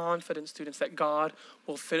 students, that God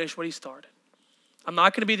will finish what he started. I'm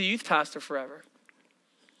not going to be the youth pastor forever.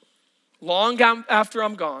 Long after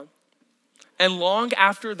I'm gone, and long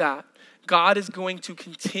after that, God is going to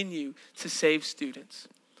continue to save students.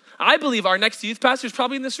 I believe our next youth pastor is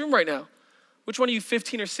probably in this room right now. Which one of you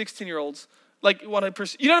 15 or 16-year-olds want to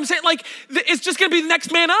pursue? You know what I'm saying? It's just going to be the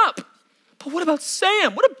next man up. But what about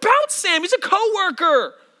Sam? What about Sam? He's a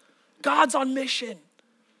coworker. God's on mission.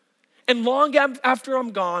 And long after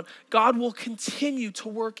I'm gone, God will continue to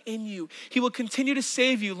work in you. He will continue to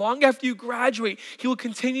save you. Long after you graduate, he will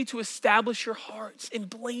continue to establish your hearts in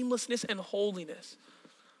blamelessness and holiness.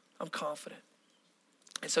 I'm confident.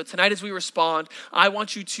 And so tonight as we respond, I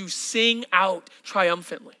want you to sing out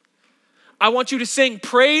triumphantly. I want you to sing,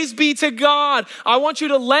 praise be to God. I want you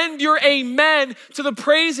to lend your amen to the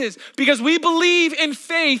praises because we believe in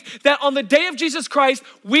faith that on the day of Jesus Christ,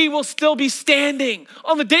 we will still be standing.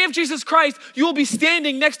 On the day of Jesus Christ, you will be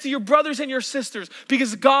standing next to your brothers and your sisters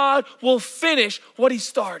because God will finish what he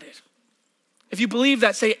started. If you believe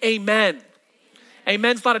that, say amen.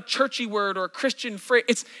 Amen's not a churchy word or a Christian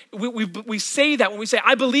phrase. We say that when we say,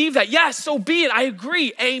 I believe that. Yes, so be it. I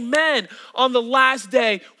agree. Amen. On the last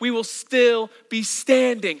day, we will still be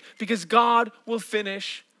standing because God will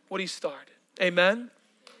finish what he started. Amen?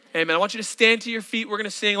 Amen. I want you to stand to your feet. We're going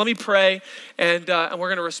to sing. Let me pray, and we're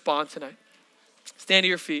going to respond tonight. Stand to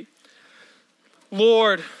your feet.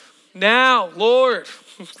 Lord,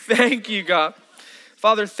 thank you, God.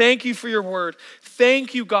 Father, thank you for your word.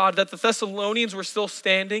 Thank you, God, that the Thessalonians were still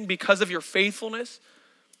standing because of your faithfulness.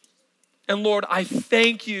 And Lord, I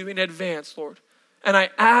thank you in advance, Lord. And I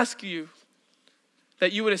ask you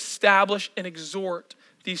that you would establish and exhort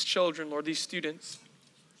these children, Lord, these students.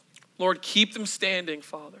 Lord, keep them standing,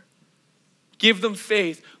 Father. Give them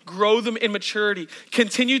faith. Grow them in maturity.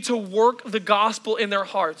 Continue to work the gospel in their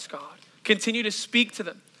hearts, God. Continue to speak to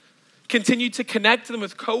them. Continue to connect them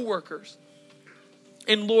with coworkers.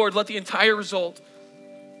 And Lord, let the entire result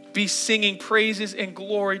be singing praises and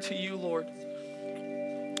glory to you, Lord.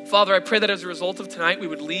 Father, I pray that as a result of tonight, we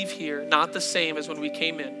would leave here not the same as when we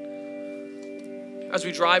came in. As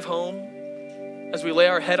we drive home, as we lay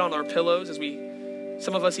our head on our pillows,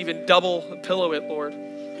 some of us even double pillow it, Lord.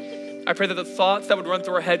 I pray that the thoughts that would run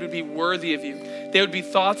through our head would be worthy of you. They would be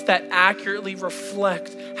thoughts that accurately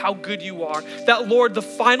reflect how good you are. That, Lord, the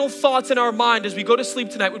final thoughts in our mind as we go to sleep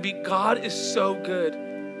tonight would be, God is so good.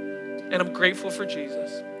 And I'm grateful for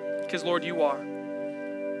Jesus because, Lord, you are.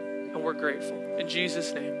 And we're grateful. In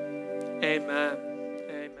Jesus' name, amen.